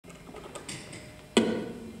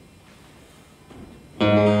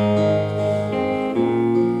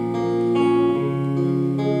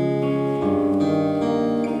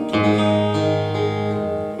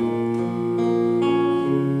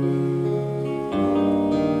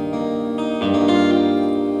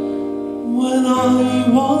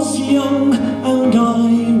young and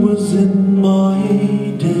I was in my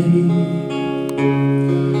day,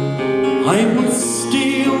 I would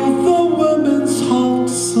steal the women's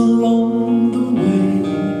hearts along the way,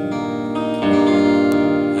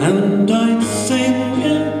 and I'd sing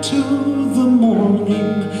into the morning,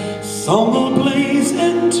 song ablaze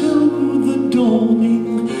into the dawning,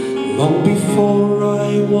 long before I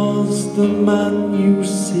was the man you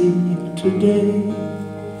see today.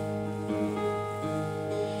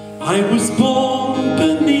 I was born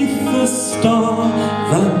beneath the star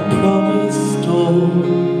that promised all.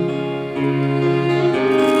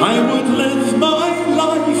 I would live my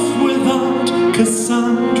life without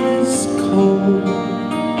Cassandra's call.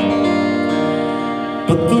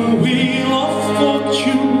 But the wheel of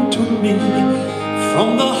fortune took me from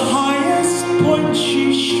the highest point. She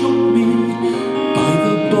shook me by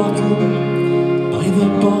the bottom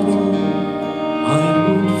I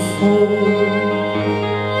would fall.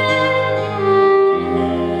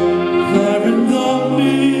 There in the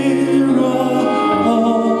mirror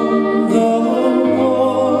on the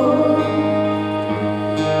wall,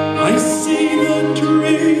 I see the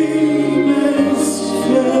dream is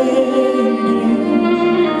fading.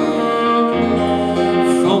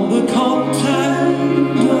 From the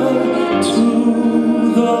Contender to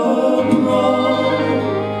the bride,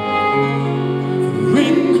 the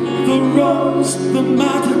ring, the rose, the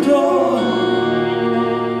matador,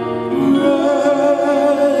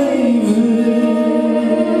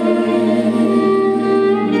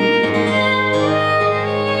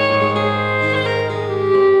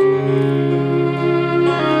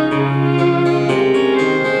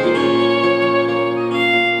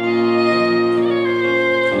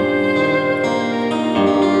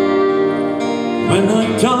 when I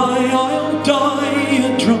die, I'll die a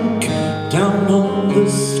drunk down on the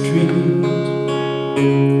street.